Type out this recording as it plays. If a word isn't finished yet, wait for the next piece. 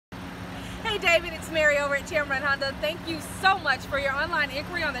David, it's Mary over at Tameron Honda. Thank you so much for your online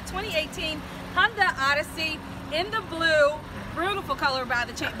inquiry on the 2018 Honda Odyssey in the blue. Beautiful color by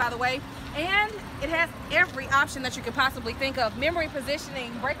the way. And it has every option that you could possibly think of. Memory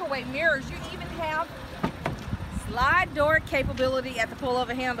positioning, breakaway mirrors. You even have slide door capability at the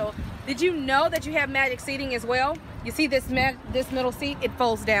pullover handle. Did you know that you have magic seating as well? You see this middle seat, it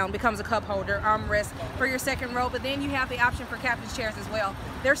folds down, becomes a cup holder, armrest for your second row, but then you have the option for captain's chairs as well.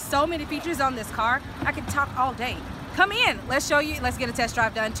 There's so many features on this car. I could talk all day. Come in, let's show you, let's get a test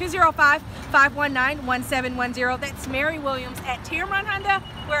drive done. 205-519-1710. That's Mary Williams at Tameron Honda,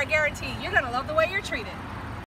 where I guarantee you're gonna love the way you're treated.